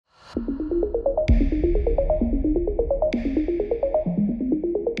What's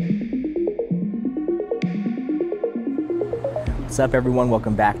up everyone,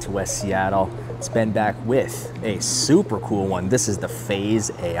 welcome back to West Seattle. It's Ben back with a super cool one. This is the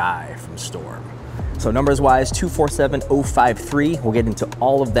Phaze A.I from Storm. So numbers wise, 247053. We'll get into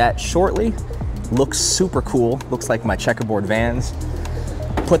all of that shortly. Looks super cool, looks like my checkerboard Vans.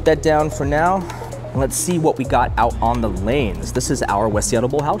 Put that down for now. Let's see what we got out on the lanes. This is our West Seattle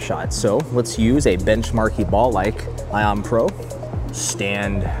Bowl house shot. So let's use a benchmarky ball like Optimum Pro.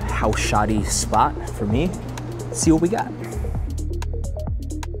 Stand house shotty spot for me. See what we got.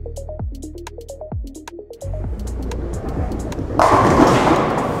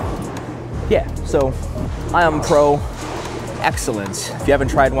 Yeah, so Optimum Pro, excellent. If you haven't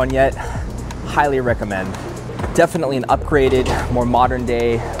tried one yet, highly recommend. Definitely an upgraded, more modern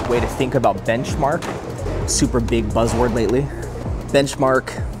day way to think about benchmark. Super big buzzword lately.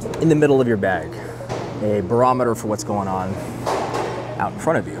 Benchmark in the middle of your bag. A barometer for what's going on out in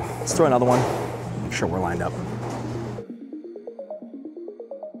front of you. Let's throw another one, make sure we're lined up.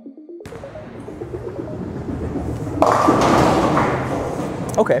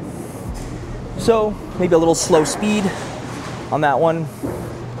 Okay. So maybe a little slow speed on that one.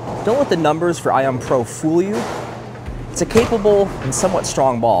 Don't let the numbers for Optimum Pro fool you. It's a capable and somewhat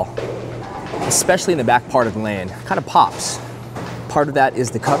strong ball, especially in the back part of the lane. Kind of pops. Part of that is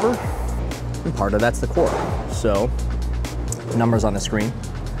the cover, and part of that's the core. So, numbers on the screen.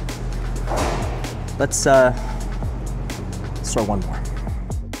 Let's throw one more.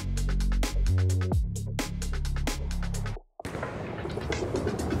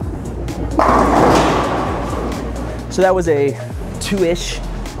 So that was a 2-ish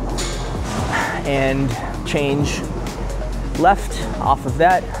and change left off of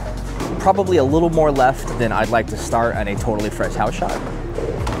that. Probably a little more left than I'd like to start on a totally fresh house shot.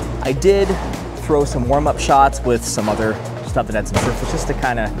 I did throw some warm-up shots with some other stuff that had some surface just to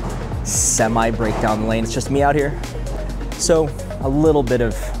kind of semi-break down the lane. It's just me out here. So a little bit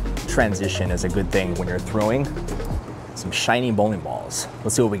of transition is a good thing when you're throwing some shiny bowling balls.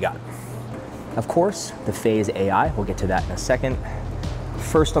 Let's see what we got. Of course, the Phaze A.I, we'll get to that in a second.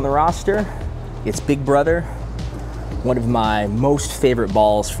 First on the roster, it's Big Brother, one of my most favorite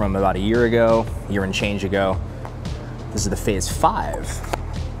balls from about a year and change ago. This is the Phaze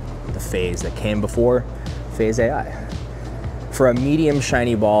V, the Phaze that came before Phaze A.I. For a medium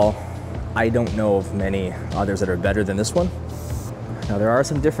shiny ball, I don't know of many others that are better than this one. Now there are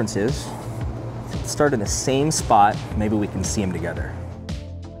some differences. Let's start in the same spot, maybe we can see them together.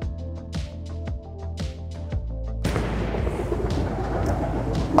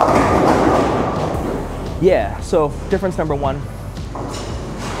 Yeah, so difference number one,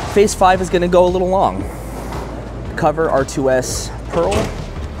 Phaze V is gonna go a little long. Cover R2S Pearl.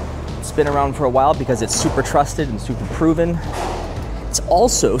 It's been around for a while because it's super trusted and super proven. It's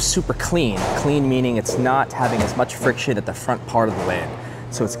also super clean. Clean meaning it's not having as much friction at the front part of the lane.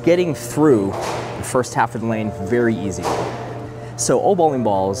 So it's getting through the first half of the lane very easy. So all bowling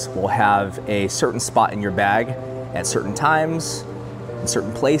balls will have a certain spot in your bag at certain times, in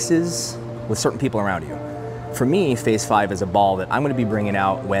certain places, with certain people around you. For me, Phaze V is a ball that I'm going to be bringing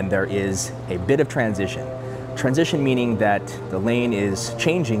out when there is a bit of transition. Transition meaning that the lane is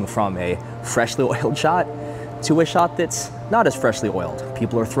changing from a freshly oiled shot to a shot that's not as freshly oiled.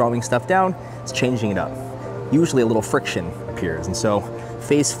 People are throwing stuff down, it's changing it up. Usually a little friction appears, and so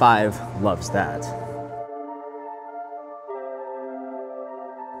Phaze V loves that.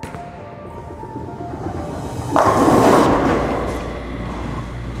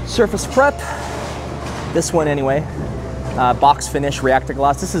 Surface prep. This one anyway, box finish reactor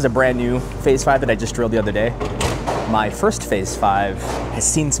gloss. This is a brand new Phaze V that I just drilled the other day. My first Phaze V has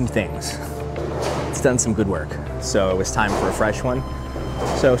seen some things. It's done some good work, so it was time for a fresh one.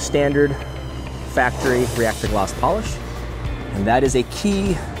 So standard factory reactor gloss polish, and that is a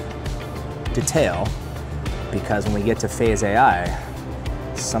key detail because when we get to Phaze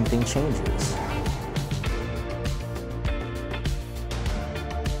A.I, something changes.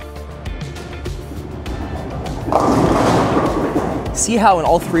 See how in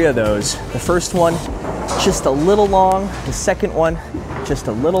all three of those, the first one, just a little long, the second one, just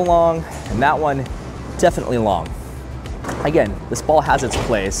a little long, and that one, definitely long. Again, this ball has its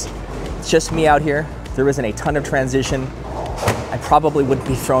place. It's just me out here. There isn't a ton of transition. I probably wouldn't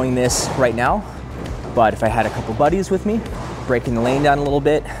be throwing this right now, but if I had a couple buddies with me, breaking the lane down a little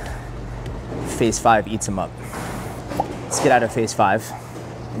bit, Phaze V eats them up. Let's get out of Phaze V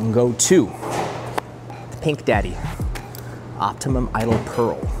and go to the Pink Daddy. Optimum Idol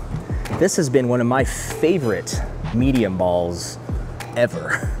Pearl. This has been one of my favorite medium balls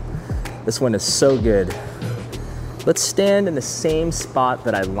ever. This one is so good. Let's stand in the same spot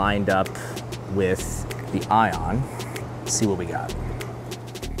that I lined up with the Ion. See what we got.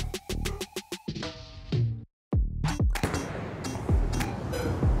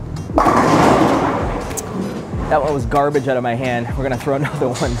 That one was garbage out of my hand. We're gonna throw another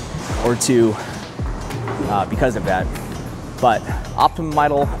one or two because of that. But Optimum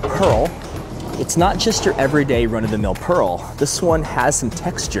Idol Pearl, it's not just your everyday run-of-the-mill pearl. This one has some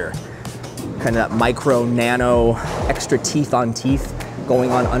texture, kind of that micro, nano, extra teeth on teeth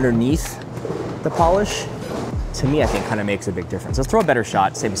going on underneath the polish. To me, I think kind of makes a big difference. Let's throw a better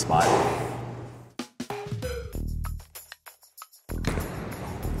shot, same spot.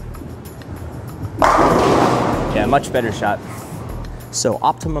 Yeah, much better shot. So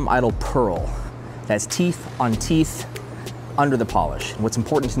Optimum Idol Pearl, that's teeth on teeth under the polish. And what's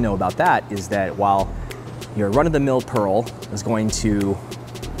important to know about that is that while your run-of-the-mill pearl is going to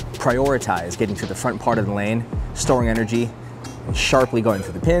prioritize getting to the front part of the lane, storing energy, and sharply going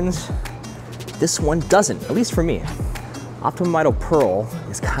through the pins, this one doesn't, at least for me. Optimum Idol Pearl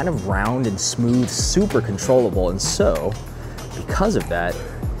is kind of round and smooth, super controllable, and so, because of that,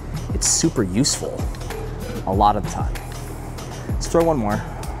 it's super useful a lot of the time. Let's throw one more,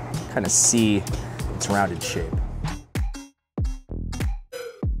 kind of see its rounded shape.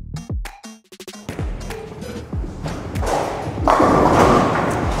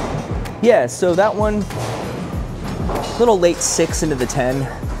 Yeah, so that one, little late 6 into the 10.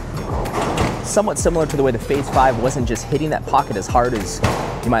 Somewhat similar to the way the Phaze V wasn't just hitting that pocket as hard as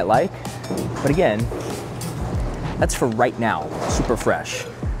you might like. But again, that's for right now, super fresh.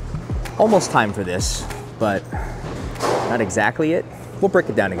 Almost time for this, but not exactly it. We'll break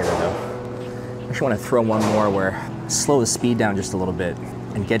it down together though. I actually want to throw one more where slow the speed down just a little bit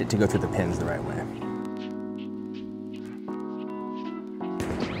and get it to go through the pins the right way.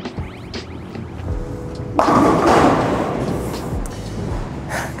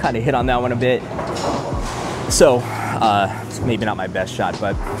 Kind of hit on that one a bit. So, it's maybe not my best shot,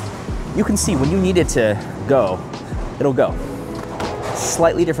 but you can see when you need it to go, it'll go.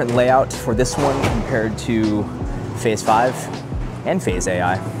 Slightly different layout for this one compared to Phaze V and Phaze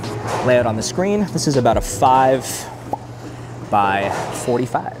A.I. Layout on the screen, this is about a 5 by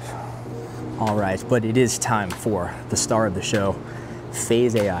 45. All right, but it is time for the star of the show,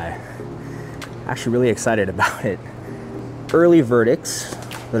 Phaze A.I. Actually really excited about it. Early verdicts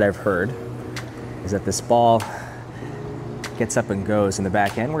that I've heard is that this ball gets up and goes in the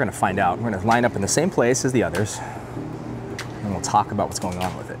back end. We're gonna find out. We're gonna line up in the same place as the others, and we'll talk about what's going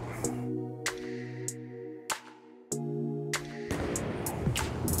on with it.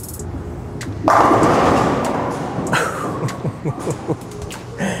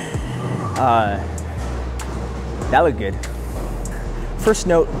 That looked good. First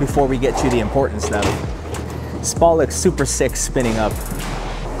note before we get to the importance though, this ball looks super sick spinning up.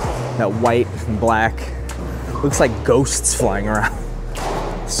 That white and black, looks like ghosts flying around.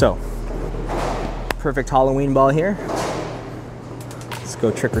 So, perfect Halloween ball here. Let's go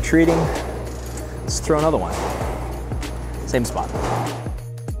trick-or-treating. Let's throw another one. Same spot.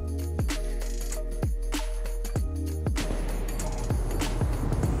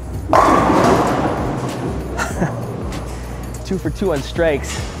 Two for two on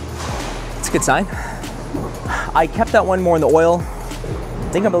strikes. It's a good sign. I kept that one more in the oil.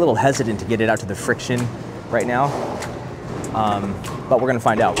 I think I'm a little hesitant to get it out to the friction right now, but we're gonna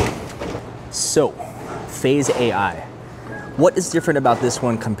find out. So, Phaze A.I. What is different about this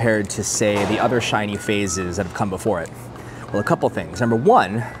one compared to, say, the other shiny phases that have come before it? Well, a couple things. Number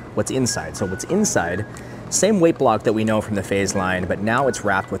one, what's inside. So what's inside, same weight block that we know from the Phaze line, but now it's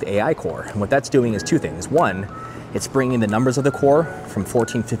wrapped with AI core. And what that's doing is two things. One, it's bringing the numbers of the core from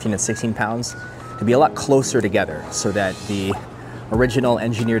 14, 15, and 16 pounds to be a lot closer together so that the original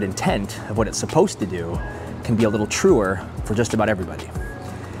engineered intent of what it's supposed to do can be a little truer for just about everybody.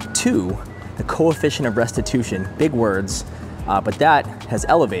 Two, the coefficient of restitution, big words, but that has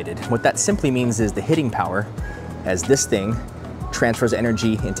elevated. What that simply means is the hitting power, as this thing transfers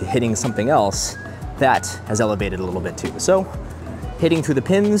energy into hitting something else, that has elevated a little bit too. So hitting through the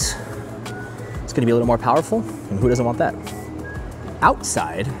pins, it's gonna be a little more powerful, and who doesn't want that?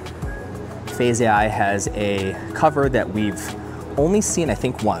 Outside, Phaze A.I. has a cover that we've only seen, I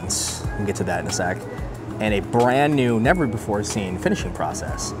think, once. We'll get to that in a sec. And a brand new, never before seen finishing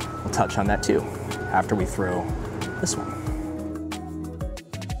process. We'll touch on that too after we throw this one.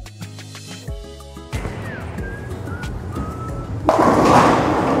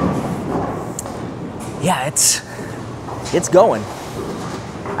 Yeah, it's going.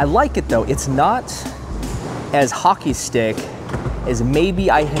 I like it though. It's not as hockey stick is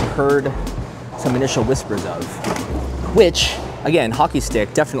maybe I had heard some initial whispers of, which, again, hockey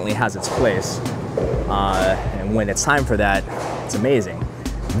stick definitely has its place. And when it's time for that, it's amazing.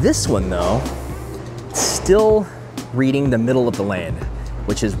 This one though, still reading the middle of the lane,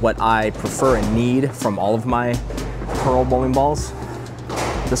 which is what I prefer and need from all of my Pearl bowling balls.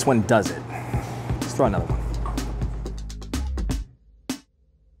 This one does it. Let's throw another one.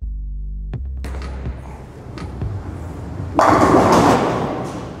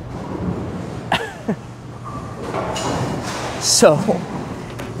 So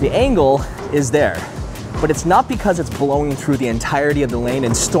the angle is there, but it's not because it's blowing through the entirety of the lane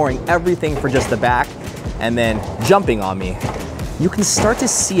and storing everything for just the back and then jumping on me. You can start to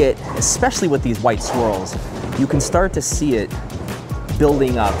see it, especially with these white swirls, you can start to see it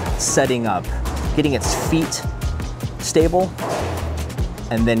building up, setting up, getting its feet stable,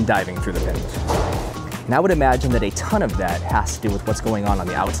 and then diving through the pins. And I would imagine that a ton of that has to do with what's going on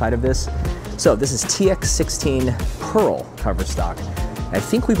the outside of this. So this is TX16 Pearl cover stock. I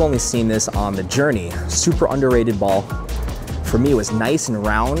think we've only seen this on the Journey, super underrated ball. For me, it was nice and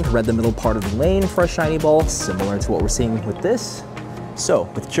round, read the middle part of the lane for a shiny ball, similar to what we're seeing with this. So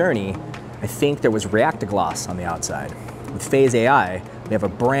with Journey, I think there was React-A-Gloss on the outside. With Phaze A.I, we have a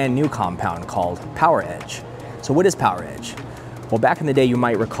brand new compound called Power Edge. So what is Power Edge? Well, back in the day, you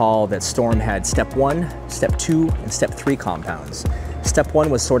might recall that Storm had Step 1, Step 2, and Step 3 compounds. Step 1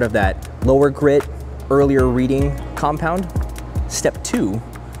 was sort of that lower grit, earlier reading compound. Step 2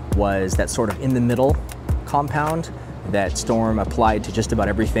 was that sort of in the middle compound that Storm applied to just about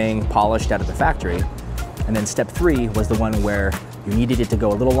everything polished out of the factory. And then Step 3 was the one where you needed it to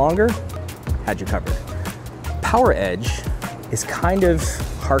go a little longer, had you covered. Power Edge is kind of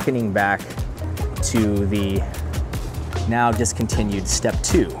hearkening back to the now discontinued Step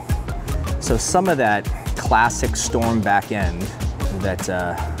 2. So some of that classic Storm back end that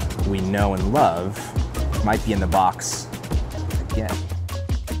we know and love might be in the box again.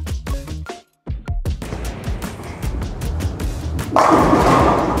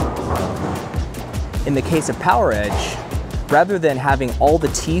 In the case of Power Edge, rather than having all the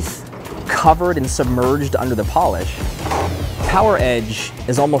teeth covered and submerged under the polish, Power Edge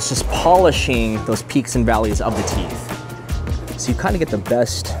is almost just polishing those peaks and valleys of the teeth. So you kind of get the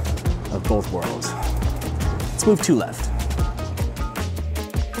best of both worlds. Let's move 2 left.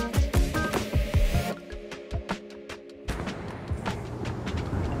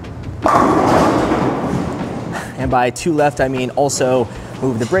 And by 2 left, I mean also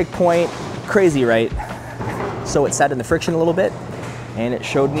move the break point. Crazy, right? So it sat in the friction a little bit, and it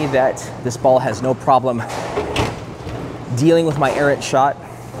showed me that this ball has no problem dealing with my errant shot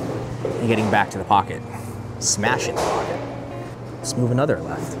and getting back to the pocket. Smashing the pocket. Let's move another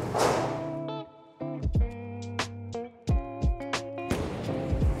left.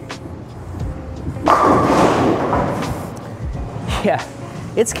 Yeah,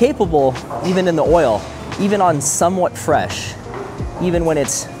 it's capable even in the oil, even on somewhat fresh, even when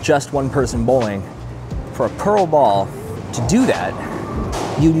it's just one person bowling. For a Pearl ball to do that,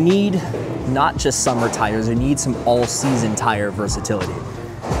 you need not just summer tires, you need some all-season tire versatility.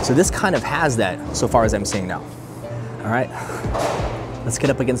 So this kind of has that so far as I'm seeing now. All right, let's get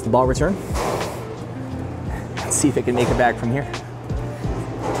up against the ball return. Let's see if it can make it back from here.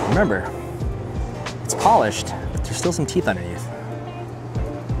 Remember, it's polished, but there's still some teeth underneath.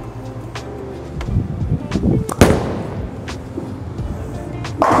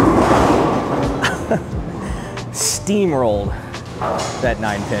 Steamrolled that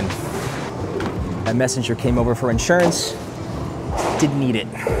 9-pin. That messenger came over for insurance, didn't need it.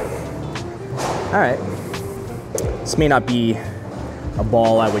 All right, this may not be a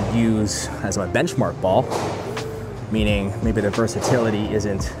ball I would use as my benchmark ball, meaning maybe the versatility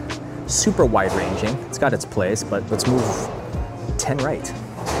isn't super wide-ranging. It's got its place, but let's move 10 right.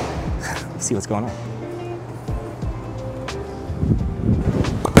 See what's going on.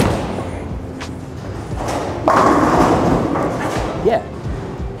 Yeah,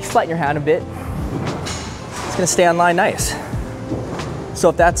 you flatten your hand a bit. It's gonna stay on line nice. So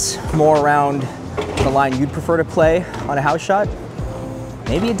if that's more around the line you'd prefer to play on a house shot,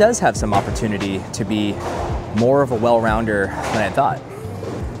 maybe it does have some opportunity to be more of a well-rounder than I thought.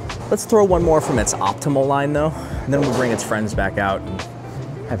 Let's throw one more from its optimal line though, and then we'll bring its friends back out and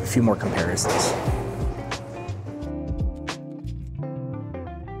have a few more comparisons.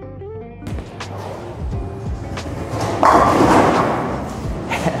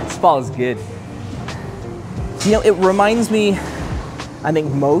 This ball is good. You know, it reminds me, I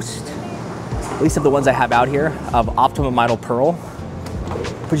think most, at least of the ones I have out here, of Optimum Idol Pearl,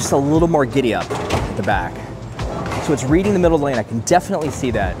 but just a little more giddy up at the back. So So it's reading the middle of the lane. I can definitely see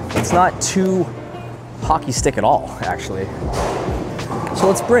that. It's not too hockey stick at all, actually. So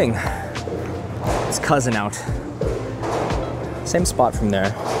let's bring its cousin out. Same spot from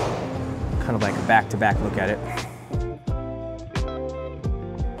there. Kind of like a back-to-back look at it.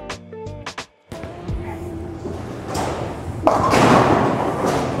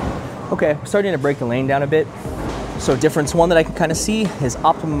 Okay, starting to break the lane down a bit. So difference one that I can kind of see is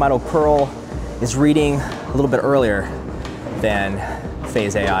Optimum Idol Pearl is reading a little bit earlier than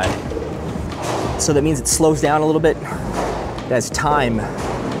Phaze A.I. So that means it slows down a little bit. It has time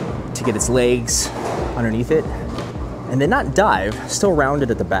to get its legs underneath it and then not dive, still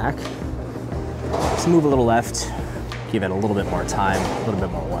rounded at the back. Just move a little left, give it a little bit more time, a little bit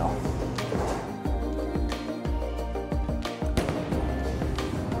more oil.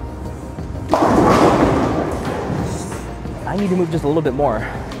 I need to move just a little bit more,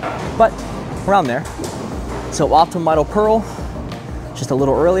 but around there. So Optimum Idol Pearl, just a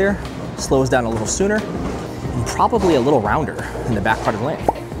little earlier, slows down a little sooner, and probably a little rounder in the back part of the lane.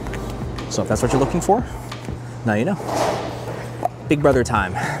 So if that's what you're looking for, now you know. Big brother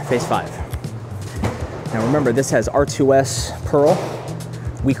time, Phaze V. Now remember, this has R2S Pearl,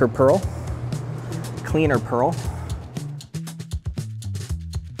 weaker Pearl, cleaner Pearl.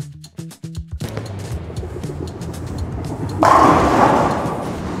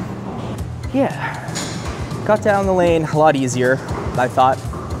 Yeah, got down the lane a lot easier, I thought,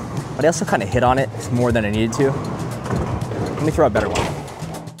 but I also kind of hit on it more than I needed to. Let me throw a better one.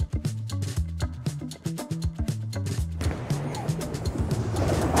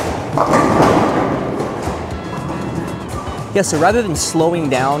 Yeah, so rather than slowing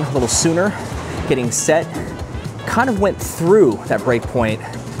down a little sooner, getting set, kind of went through that break point,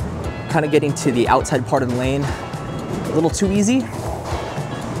 kind of getting to the outside part of the lane a little too easy.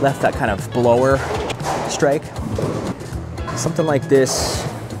 Left that kind of blower strike. Something like this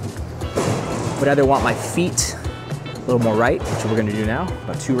would either want my feet a little more right, which we're gonna do now,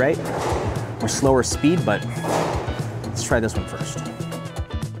 about 2 right, or slower speed, but let's try this one first.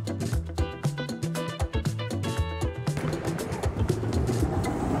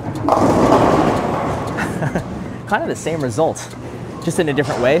 Kind of the same result, just in a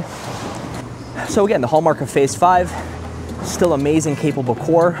different way. So again, the hallmark of Phaze V, still amazing, capable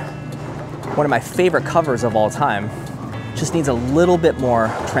core. One of my favorite covers of all time. Just needs a little bit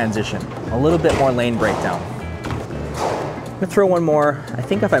more transition, a little bit more lane breakdown. I'm gonna throw one more. I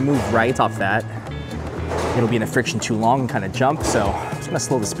think if I move right off that, it'll be in a friction too long and kind of jump, so I'm just gonna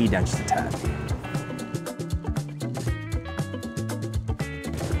slow the speed down just a tad.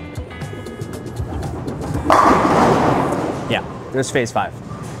 Yeah, there's Phaze V.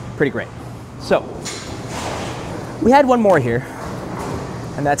 Pretty great. So, we had one more here,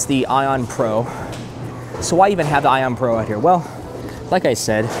 and that's the Ion Pro. So why even have the Ion Pro out here? Well, like I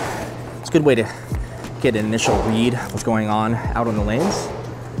said, it's a good way to get an initial read of what's going on out on the lanes,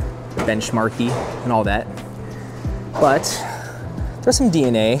 benchmarky and all that. But there's some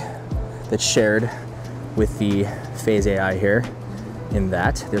DNA that's shared with the Phaze A.I here in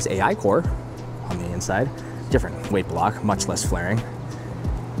that there's AI core on the inside, different weight block, much less flaring.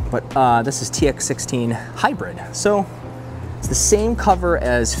 But this is TX16 hybrid. So it's the same cover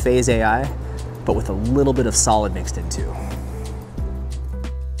as Phaze A.I, but with a little bit of solid mixed in too.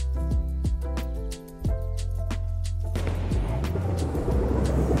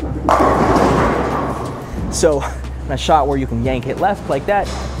 So a shot where you can yank it left like that,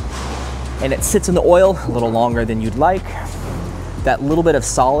 and it sits in the oil a little longer than you'd like. That little bit of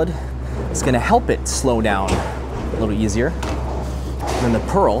solid is gonna help it slow down a little easier. And then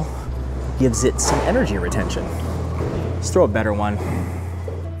the Pearl gives it some energy retention. Let's throw a better one.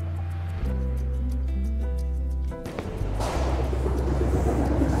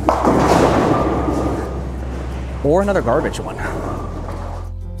 Or another garbage one.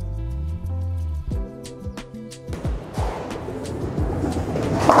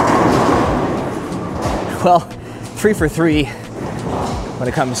 Well, 3 for 3 when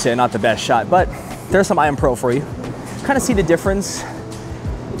it comes to not the best shot, but there's some Ion Pro for you. Kind of see the difference,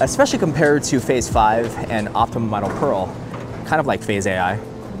 especially compared to Phaze V and Optimum Idol Pearl, kind of like Phaze A.I.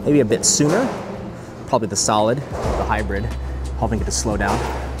 Maybe a bit sooner, probably the solid, the hybrid, helping it to slow down.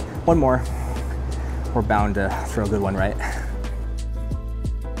 One more, we're bound to throw a good one right.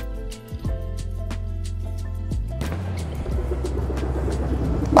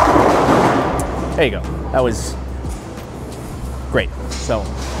 There you go, that was great. So,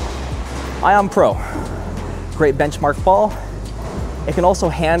 Ion Pro. Great benchmark ball. It can also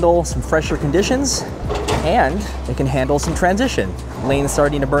handle some fresher conditions, and it can handle some transition. Lane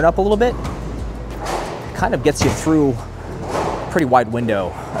starting to burn up a little bit. kind of gets you through a pretty wide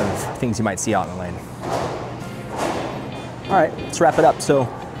window of things you might see out in the lane. All right, let's wrap it up. So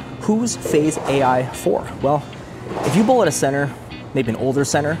who's Phaze A.I for? Well, if you bowl at a center, maybe an older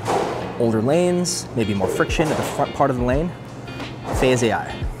center, older lanes, maybe more friction at the front part of the lane, Phaze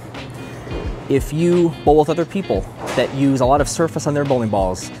A.I. If you bowl with other people that use a lot of surface on their bowling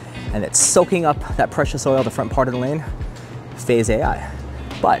balls and it's soaking up that precious oil at the front part of the lane, Phaze A.I.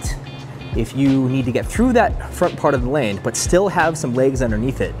 But if you need to get through that front part of the lane, but still have some legs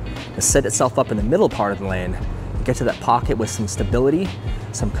underneath it to set itself up in the middle part of the lane, get to that pocket with some stability,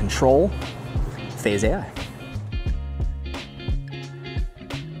 some control, Phaze A.I.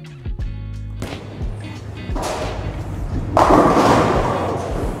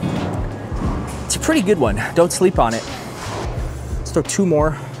 It's a pretty good one. Don't sleep on it. Let's throw 2 more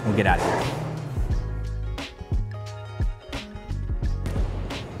and we'll get out of here.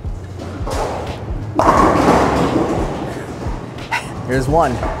 Here's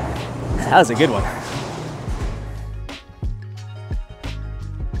one. That was a good one.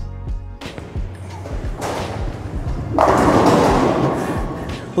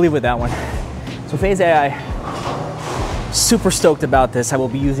 We'll leave with that one. So Phaze A.I, super stoked about this. I will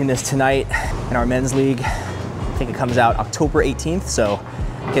be using this tonight in our men's league. I think it comes out October 18th, so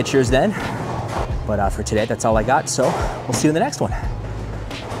get yours then. But for today, that's all I got. So we'll see you in the next one.